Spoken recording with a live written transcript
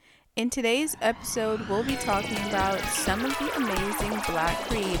In today's episode, we'll be talking about some of the amazing Black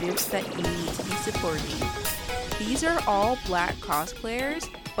creatives that you need to be supporting. These are all Black cosplayers,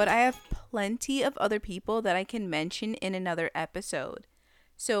 but I have plenty of other people that I can mention in another episode.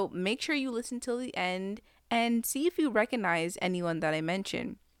 So make sure you listen till the end and see if you recognize anyone that I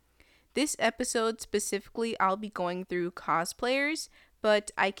mention. This episode specifically, I'll be going through cosplayers,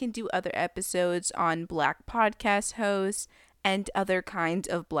 but I can do other episodes on Black podcast hosts and other kinds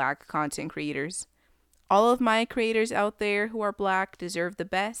of Black content creators. All of my creators out there who are Black deserve the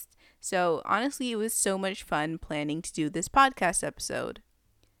best, so honestly, it was so much fun planning to do this podcast episode.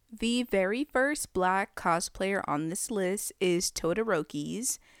 The very first Black cosplayer on this list is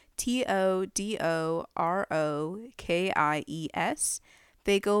Todorokis, Todorokies.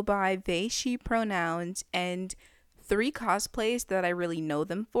 They go by they, she pronouns, and three cosplays that I really know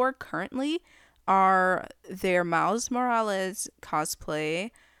them for currently are their Miles Morales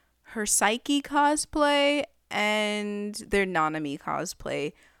cosplay, her Psyche cosplay, and their Nanami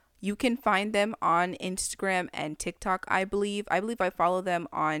cosplay. You can find them on Instagram and TikTok, I believe. I follow them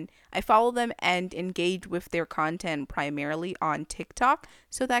and engage with their content primarily on TikTok,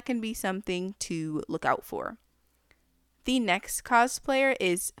 so that can be something to look out for. The next cosplayer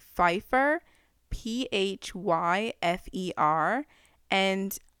is Phyfer, Phyfer,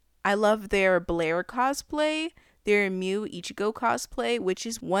 and I love their Blair cosplay, their Mew Ichigo cosplay, which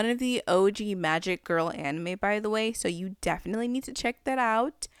is one of the OG Magic Girl anime, by the way, so you definitely need to check that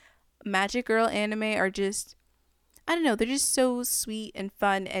out. Magic Girl anime are just, I don't know, they're just so sweet and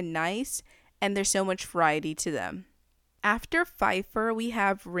fun and nice, and there's so much variety to them. After Phyfer, we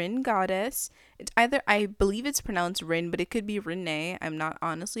have Rin Goddess. It's either, I believe it's pronounced Rin, but it could be Renee. I'm not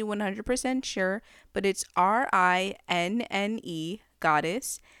honestly 100% sure, but it's Rinne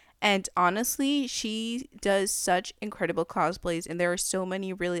Goddess. And honestly, she does such incredible cosplays, and there are so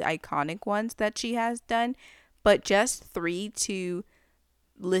many really iconic ones that she has done. But just three to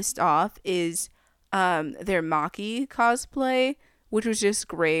list off is their Maki cosplay, which was just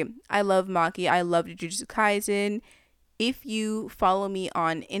great. I love Maki. I love Jujutsu Kaisen. If you follow me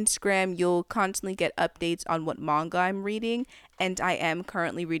on Instagram, you'll constantly get updates on what manga I'm reading, and I am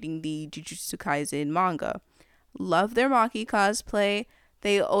currently reading the Jujutsu Kaisen manga. Love their Maki cosplay.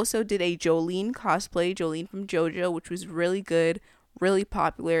 They also did a Jolene cosplay, Jolene from JoJo, which was really good, really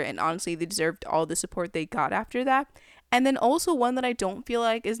popular, and honestly, they deserved all the support they got after that. And then also one that I don't feel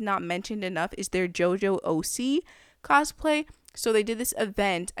like is not mentioned enough is their JoJo OC cosplay. So they did this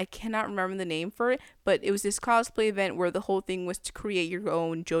event, I cannot remember the name for it, but it was this cosplay event where the whole thing was to create your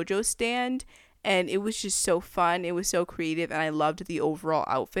own JoJo stand, and it was just so fun, it was so creative, and I loved the overall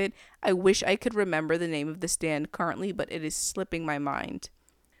outfit. I wish I could remember the name of the stand currently, but it is slipping my mind.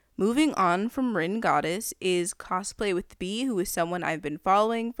 Moving on from Rin Goddess is Cosplay with B, who is someone I've been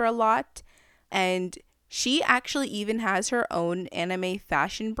following for a lot, and she actually even has her own anime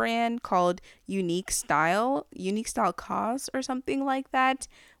fashion brand called Unique Style Cos or something like that,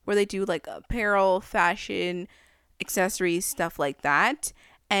 where they do like apparel, fashion, accessories, stuff like that.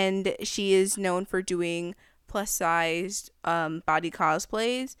 And she is known for doing plus sized body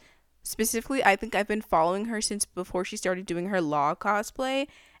cosplays. Specifically, I think I've been following her since before she started doing her Law cosplay.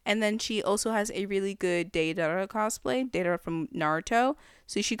 And then she also has a really good Deidara cosplay, Deidara from Naruto.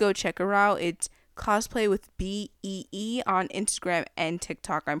 So you should go check her out. It's Cosplay with BEE on Instagram and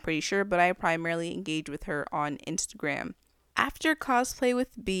TikTok, I'm pretty sure, but I primarily engage with her on Instagram. After Cosplay with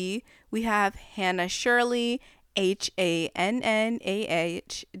B, we have Hannah Shirley,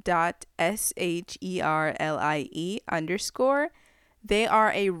 HANNAH.SHERLIE_. They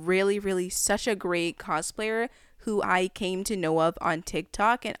are a really such a great cosplayer who I came to know of on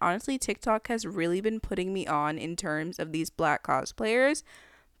TikTok, and honestly, TikTok has really been putting me on in terms of these Black cosplayers,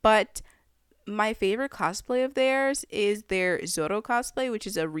 but my favorite cosplay of theirs is their Zoro cosplay, which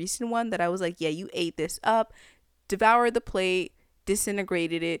is a recent one that I was like, yeah, you ate this up, devoured the plate,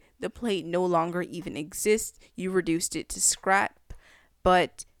 disintegrated it, the plate no longer even exists, you reduced it to scrap.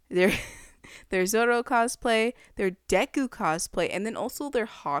 But their Zoro cosplay, their Deku cosplay, and then also their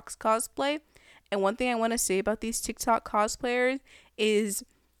Hawks cosplay. And one thing I want to say about these TikTok cosplayers is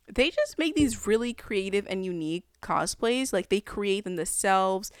they just make these really creative and unique cosplays. Like, they create them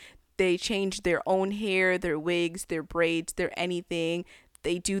themselves. They change their own hair, their wigs, their braids, their anything.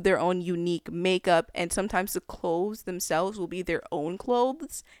 They do their own unique makeup, and sometimes the clothes themselves will be their own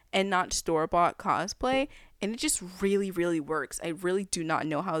clothes and not store-bought cosplay. And it just really works. I really do not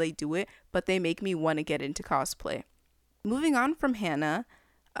know how they do it, but they make me want to get into cosplay. Moving on from Hannah,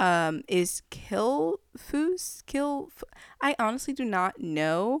 is I honestly do not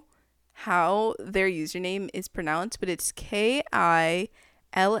know how their username is pronounced, but it's KILFUS.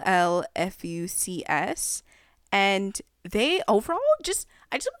 LLFUCS. And they overall I just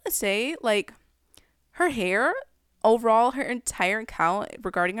want to say, like, her hair, overall, her entire account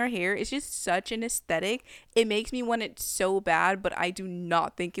regarding her hair is just such an aesthetic. It makes me want it so bad, but I do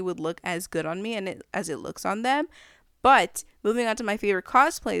not think it would look as good on me as it looks on them. But moving on to my favorite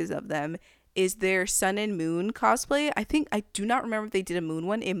cosplays of them is their Sun and Moon cosplay. I do not remember if they did a Moon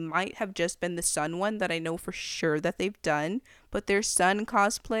one. It might have just been the Sun one that I know for sure that they've done. But their Sun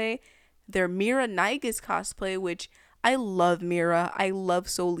cosplay, their Mira Nigas cosplay, which I love Mira. I love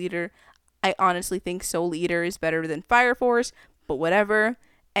Soul Eater. I honestly think Soul Eater is better than Fire Force, but whatever.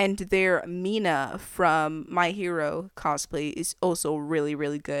 And their Mina from My Hero cosplay is also really,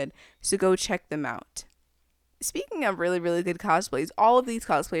 really good. So go check them out. Speaking of really, really good cosplays, all of these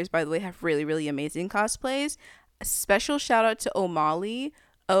cosplayers, by the way, have really, really amazing cosplays. A special shout out to Omali,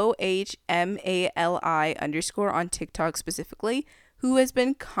 OHMALI_ on TikTok specifically, who has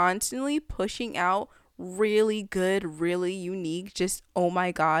been constantly pushing out really good, really unique, just oh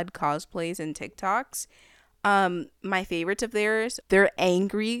my god cosplays and TikToks. My favorites of theirs, their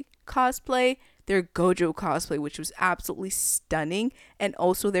angry cosplay, their Gojo cosplay, which was absolutely stunning, and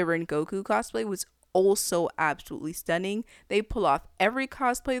also their Rengoku cosplay was also absolutely stunning. They pull off every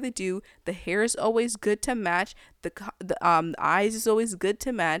cosplay they do. The hair is always good to match. The eyes is always good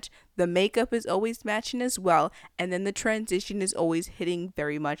to match. The makeup is always matching as well. And then the transition is always hitting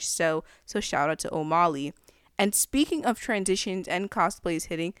very much so. So shout out to Omali. And speaking of transitions and cosplays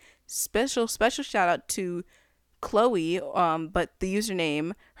hitting, special shout out to Chloe, but her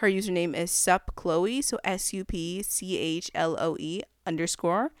username is supchloe, so SUPCHLOE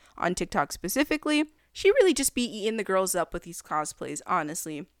 _ on TikTok specifically. She really just be eating the girls up with these cosplays,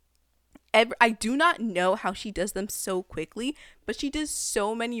 honestly. I do not know how she does them so quickly, but she does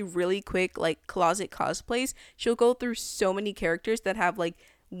so many really quick, like, closet cosplays. She'll go through so many characters that have, like,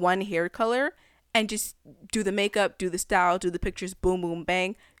 one hair color and just do the makeup, do the style, do the pictures, boom, boom,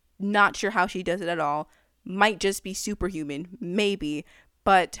 bang. Not sure how she does it at all. Might just be superhuman, maybe.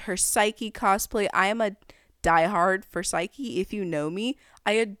 But her Psyche cosplay, I am a diehard for Psyche. If you know me,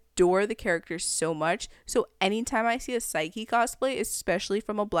 I adore the character so much. So anytime I see a Psyche cosplay, especially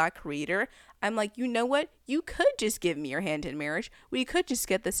from a Black creator, I'm like, you know what? You could just give me your hand in marriage. We could just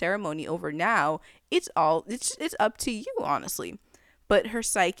get the ceremony over now. It's up to you, honestly. But her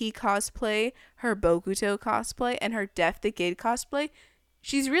Psyche cosplay, her Bokuto cosplay, and her Death the Kid cosplay,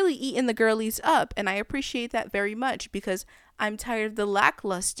 she's really eating the girlies up, and I appreciate that very much because I'm tired of the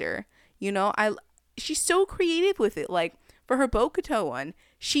lackluster. You know, she's so creative with it. Like, for her Bokuto one,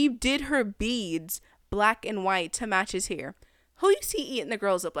 she did her beads black and white to match his hair. Who do you see eating the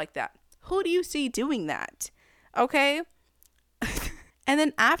girls up like that? Who do you see doing that? Okay? And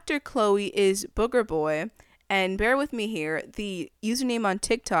then after Chloe is Booger Boy, and bear with me here, the username on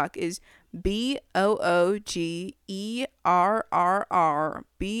TikTok is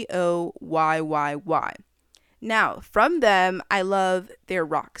BOOGERRRBOYYY. Now, from them, I love their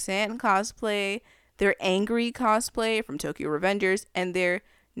Roxanne cosplay, their Angry cosplay from Tokyo Revengers, and their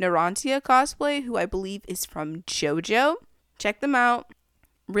Narantia cosplay, who I believe is from JoJo. Check them out.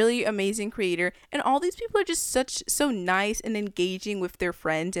 Really amazing creator. And all these people are just so nice and engaging with their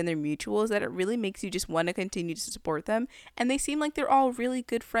friends and their mutuals that it really makes you just want to continue to support them. And they seem like they're all really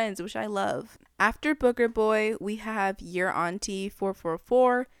good friends, which I love. After Booger Boy, we have Your Auntie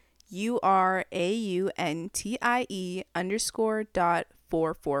 444,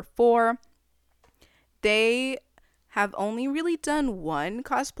 URAUNTIE_.444. They have only really done one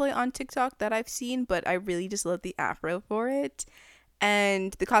cosplay on TikTok that I've seen, but I really just love the afro for it.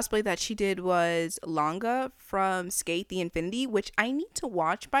 And the cosplay that she did was Longa from Skate the Infinity, which I need to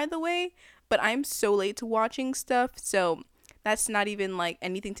watch, by the way, but I'm so late to watching stuff, so that's not even like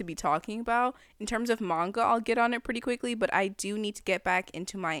anything to be talking about. In terms of manga, I'll get on it pretty quickly, but I do need to get back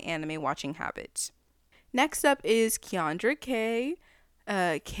into my anime watching habits. Next up is Keondra K,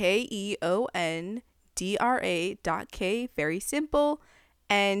 KEONDRA.K, very simple,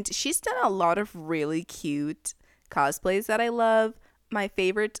 and she's done a lot of really cute cosplays that I love. My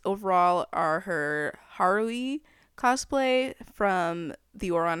favorites overall are her Harui cosplay from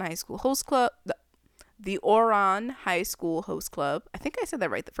the Ouran High School Host Club. The Ouran High School Host Club. I think I said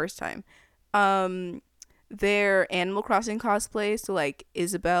that right the first time. Their Animal Crossing cosplay, so like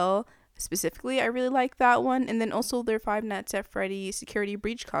Isabelle specifically, I really like that one. And then also their Five Nights at Freddy Security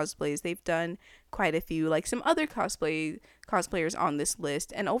Breach cosplays. They've done quite a few, like some other cosplayers on this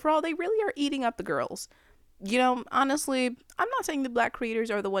list. And overall, they really are eating up the girls. You know, honestly, I'm not saying the Black creators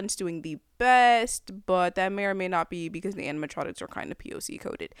are the ones doing the best, but that may or may not be because the animatronics are kind of POC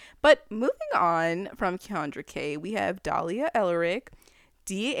coded. But moving on from Keondra K, we have Dahlia Ellerick,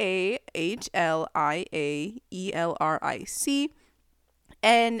 DAHLIAELRIC.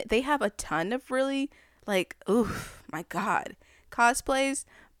 And they have a ton of really, like, oof, my God, cosplays.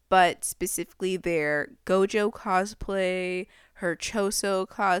 But specifically their Gojo cosplay, her Choso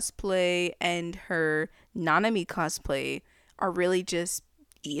cosplay, and her Nanami cosplay are really just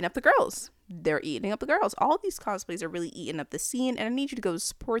eating up the girls. They're eating up the girls. All these cosplays are really eating up the scene, and I need you to go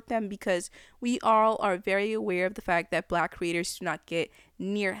support them because we all are very aware of the fact that Black creators do not get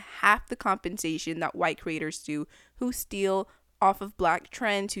near half the compensation that white creators do, who steal off of Black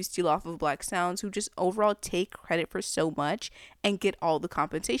trends, who steal off of Black sounds, who just overall take credit for so much and get all the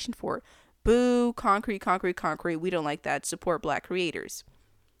compensation for it. Boo, concrete, concrete, concrete. We don't like that. Support Black creators.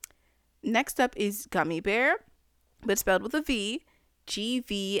 Next up is Gummy Bear, but spelled with a V.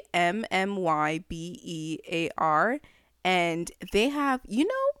 GVMMYBEAR. And they have,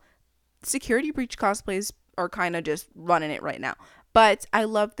 Security Breach cosplays are kind of just running it right now. But I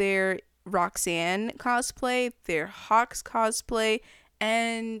love their Roxanne cosplay, their Hawks cosplay,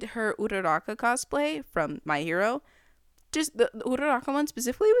 and her Uraraka cosplay from My Hero. Just the Uraraka one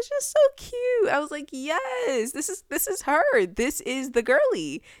specifically was just so cute. I was like, yes, this is her. This is the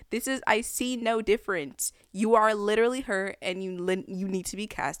girly. I see no difference. You are literally her, and you need to be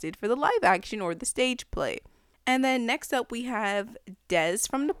casted for the live action or the stage play. And then next up we have Des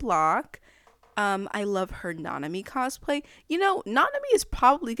from the block. I love her Nanami cosplay. Nanami is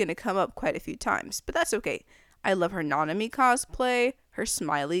probably going to come up quite a few times, but that's okay. I love her Nanami cosplay, her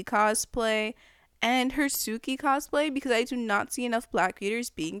Smiley cosplay, and her Suki cosplay, because I do not see enough Black creators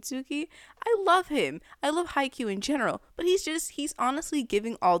being Suki. I love him. I love Haikyuu in general, but he's honestly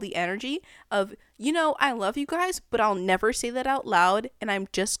giving all the energy of, I love you guys, but I'll never say that out loud, and I'm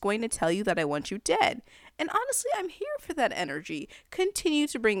just going to tell you that I want you dead. And honestly, I'm here for that energy. Continue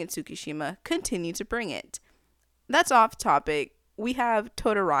to bring it, Tsukishima. Continue to bring it. That's off topic. We have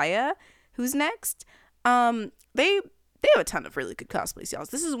Todoraya, who's next. They have a ton of really good cosplays, y'all.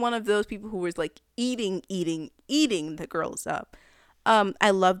 This is one of those people who was like eating the girls up. I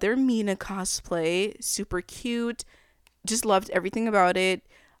love their Mina cosplay. Super cute. Just loved everything about it.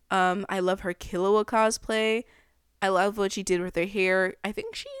 I love her Killua cosplay. I love what she did with her hair. I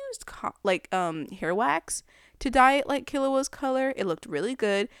think she used hair wax to dye it like Killua's color. It looked really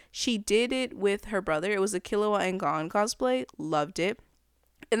good. She did it with her brother. It was a Killua and Gon cosplay. Loved it.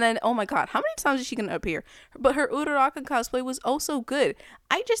 And then, oh my God, how many times is she going to appear? But her Uraraka cosplay was also good.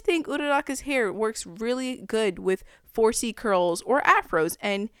 I just think Uraraka's hair works really good with 4C curls or afros.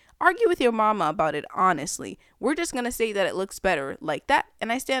 And argue with your mama about it, honestly. We're just going to say that it looks better like that.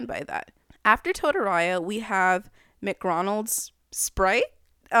 And I stand by that. After Todoraya, we have McRonald's Sprite.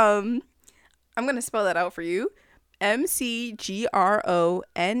 I'm going to spell that out for you.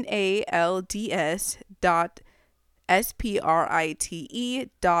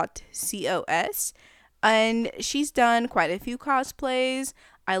 McGronalds.SPRITE.COS. And she's done quite a few cosplays.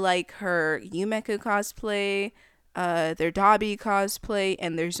 I like her Yumeko cosplay, their Dabi cosplay,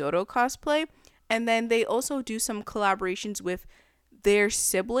 and their Zoro cosplay. And then they also do some collaborations with their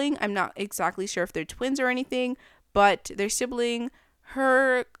sibling. I'm not exactly sure if they're twins or anything, but their sibling,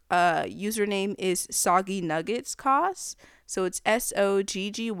 her username is Soggy Nuggets Cos. So it's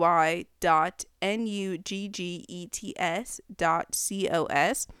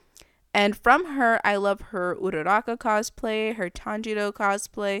SOGGY.NUGGETS.COS. And from her, I love her Uraraka cosplay, her Tanjiro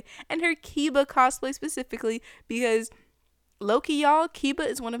cosplay, and her Kiba cosplay specifically, because low-key, y'all, Kiba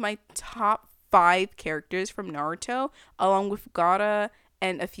is one of my top 5 characters from Naruto, along with Gaara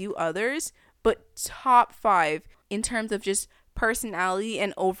and a few others, but top 5 in terms of just personality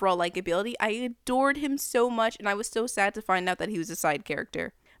and overall likability. I adored him so much, and I was so sad to find out that he was a side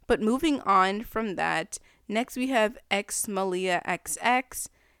character. But moving on from that, next we have Xmalia XX,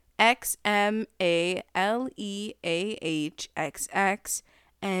 XMALEAHXX,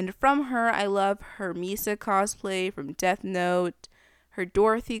 and from her, I love her Misa cosplay from Death Note, her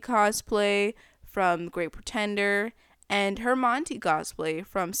Dorothy cosplay from Great Pretender, and her Monty cosplay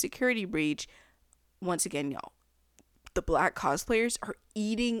from Security Breach. Once again, y'all, the Black cosplayers are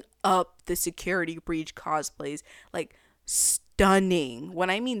eating up the Security Breach cosplays. Like, stunning. When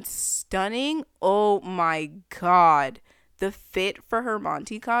I mean stunning, oh my God. The fit for her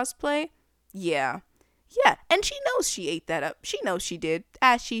Monty cosplay, yeah, and she knows she ate that up. She knows she did,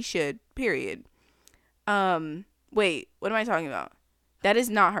 as she should, period. Wait, what am I talking about? That is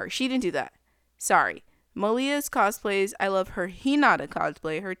not her. She didn't do that. Sorry. Malia's cosplays, I love her Hinata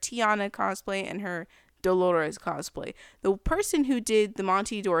cosplay, her Tiana cosplay, and her Dolores cosplay. The person who did the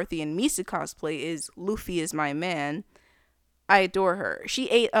Monty, Dorothy, and Misa cosplay is Luffy Is My Man. I adore her. She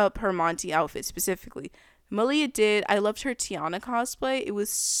ate up her Monty outfit specifically. Malia did. I loved her Tiana cosplay. It was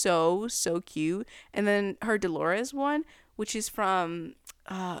so, so cute. And then her Dolores one, which is from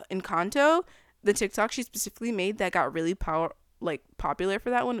Encanto, the TikTok she specifically made that got really popular for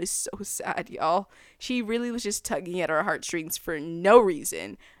that one was so sad, y'all. She really was just tugging at our heartstrings for no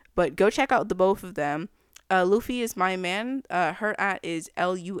reason. But go check out the both of them. Luffy is my man. Her at is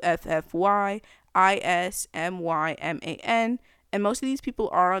LUFFYISMYMAN. And most of these people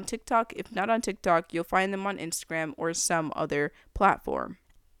are on TikTok. If not on TikTok, you'll find them on Instagram or some other platform.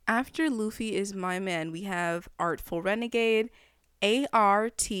 After Luffy is my man, we have Artful Renegade,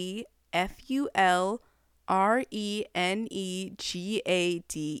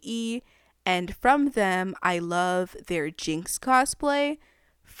 ARTFULRENEGADE. And from them, I love their Jinx cosplay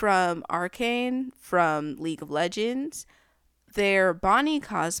from Arcane, from League of Legends, their Bonnie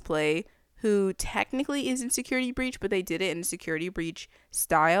cosplay, who technically is in Security Breach, but they did it in Security Breach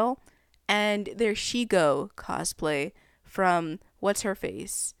style, and their Shigo cosplay from what's her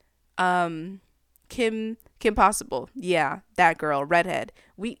face? Kim Possible. Yeah, that girl, redhead.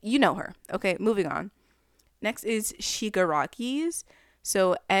 You know her. Okay, moving on. Next is Shigaraki's.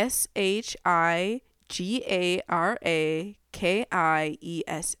 So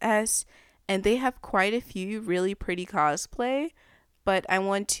SHIGARAKIESS, and they have quite a few really pretty cosplay, but I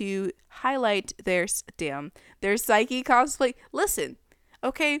want to highlight their Psyche cosplay. Listen,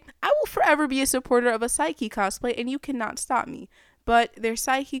 okay, I will forever be a supporter of a Psyche cosplay, and you cannot stop me. But their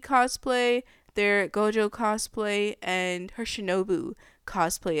Psyche cosplay, their Gojo cosplay, and her Shinobu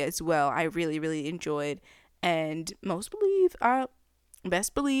cosplay as well, I really, really enjoyed. And best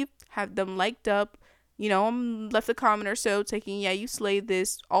believe, have them liked up. Left a comment or so taking, yeah, you slayed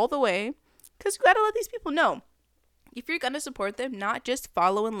this all the way. Because you gotta let these people know. If you're gonna support them, not just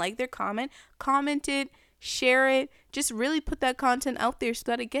follow and like their comment it, share it, just really put that content out there so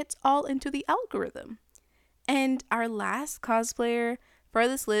that it gets all into the algorithm. And our last cosplayer for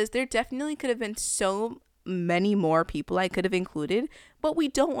this list, there definitely could have been so many more people I could have included, but we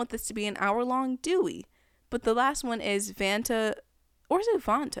don't want this to be an hour long, do we? But the last one is Vanta, or is it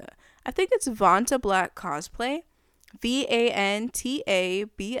Vanta? I think it's Vanta Black cosplay.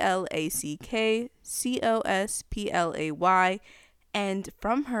 VANTABLACKCOSPLAY. And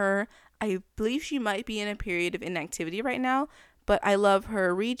from her, I believe she might be in a period of inactivity right now, but I love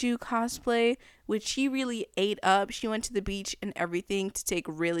her Riju cosplay, which she really ate up. She went to the beach and everything to take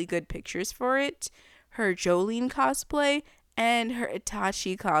really good pictures for it. Her Jolene cosplay and her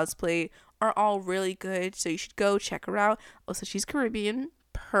Itachi cosplay are all really good, so you should go check her out. Also, she's Caribbean.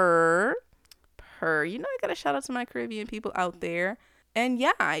 I gotta shout out to my Caribbean people out there. And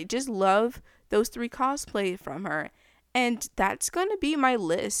yeah, I just love those 3 cosplay from her. And that's gonna be my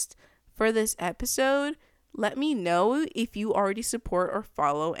list for this episode. Let me know if you already support or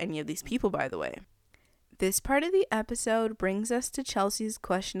follow any of these people, by the way. This part of the episode brings us to Chelsea's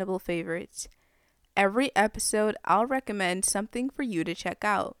questionable favorites. Every episode, I'll recommend something for you to check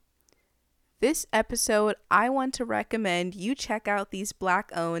out. This episode, I want to recommend you check out these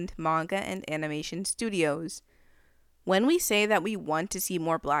Black-owned manga and animation studios. When we say that we want to see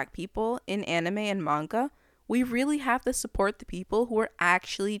more Black people in anime and manga, we really have to support the people who are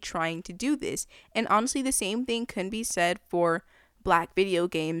actually trying to do this. And honestly, the same thing can be said for Black video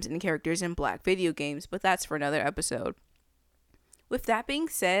games and characters in Black video games, but that's for another episode. With that being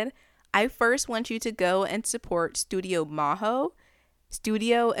said, I first want you to go and support Studio Maho,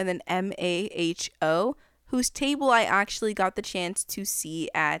 Studio and then MAHO, whose table I actually got the chance to see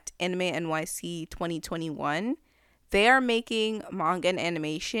at Anime NYC 2021. They are making manga and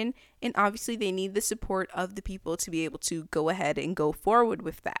animation, and obviously they need the support of the people to be able to go ahead and go forward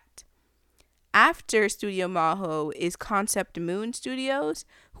with that. After Studio Maho is Concept Moon Studios,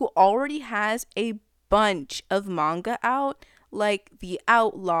 who already has a bunch of manga out, like The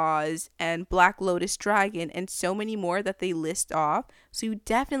Outlaws and Black Lotus Dragon and so many more that they list off. So you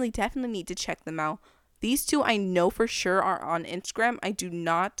definitely need to check them out. These 2 I know for sure are on Instagram. I do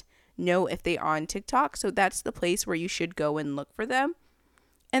not know if they are on TikTok, so that's the place where you should go and look for them.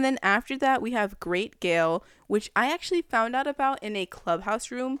 And then after that, we have Great Gale, which I actually found out about in a Clubhouse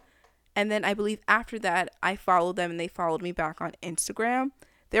room. And then I believe after that, I followed them and they followed me back on Instagram.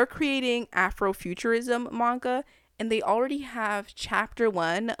 They're creating Afrofuturism manga, and they already have chapter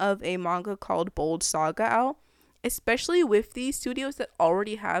 1 of a manga called Bold Saga out. Especially with these studios that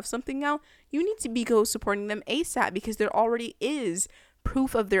already have something out, you need to go supporting them ASAP because there already is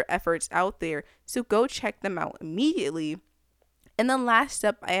proof of their efforts out there. So go check them out immediately. And then last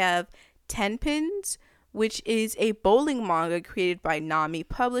up, I have Tenpins, which is a bowling manga created by Nami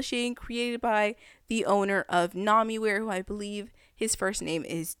Publishing, created by the owner of Namiware, who I believe his first name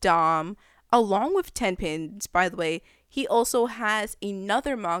is Dom. Along with Tenpins, by the way, he also has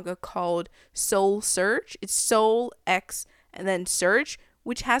another manga called Soul Search. It's Soul X and then Search,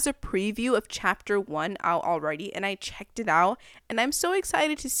 which has a preview of chapter 1 out already, and I checked it out, and I'm so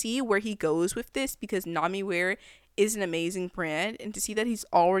excited to see where he goes with this because Namiware is an amazing brand, and to see that he's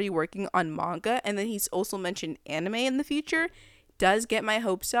already working on manga and then he's also mentioned anime in the future does get my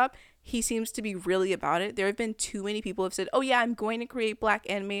hopes up. He seems to be really about it. There have been too many people who have said, oh yeah, I'm going to create black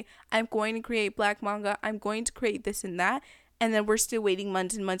anime, I'm going to create black manga, I'm going to create this and that, and then we're still waiting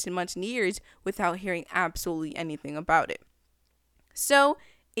months and months and months and years without hearing absolutely anything about it. So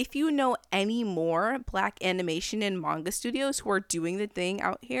if you know any more black animation and manga studios who are doing the thing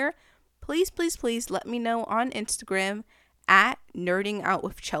out here, please let me know on Instagram at Nerding Out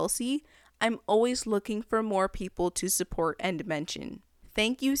with Chelsea. I'm always looking for more people to support and mention.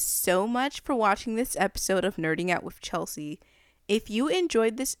 Thank you so much for watching this episode of Nerding Out with Chelsea. If you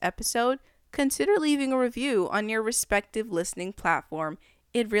enjoyed this episode, consider leaving a review on your respective listening platform.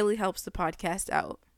 It really helps the podcast out.